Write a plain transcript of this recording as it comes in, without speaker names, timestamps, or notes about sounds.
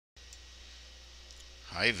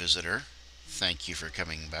Hi, visitor. Thank you for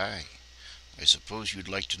coming by. I suppose you'd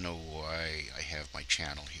like to know why I have my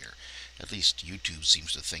channel here. At least YouTube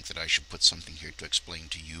seems to think that I should put something here to explain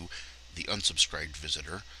to you, the unsubscribed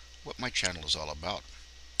visitor, what my channel is all about.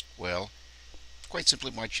 Well, quite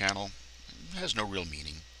simply, my channel has no real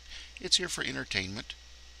meaning. It's here for entertainment.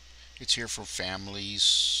 It's here for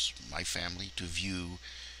families, my family, to view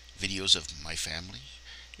videos of my family.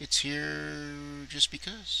 It's here just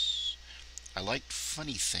because. I like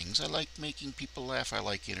funny things. I like making people laugh. I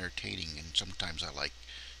like entertaining, and sometimes I like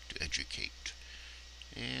to educate.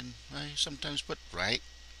 And I sometimes put my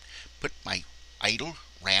idle,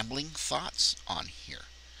 rambling thoughts on here.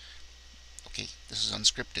 Okay, this is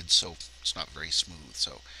unscripted, so it's not very smooth.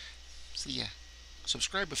 So, see ya.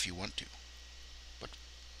 Subscribe if you want to, but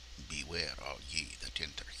beware all ye that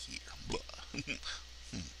enter here. Blah.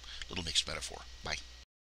 Little mixed metaphor. Bye.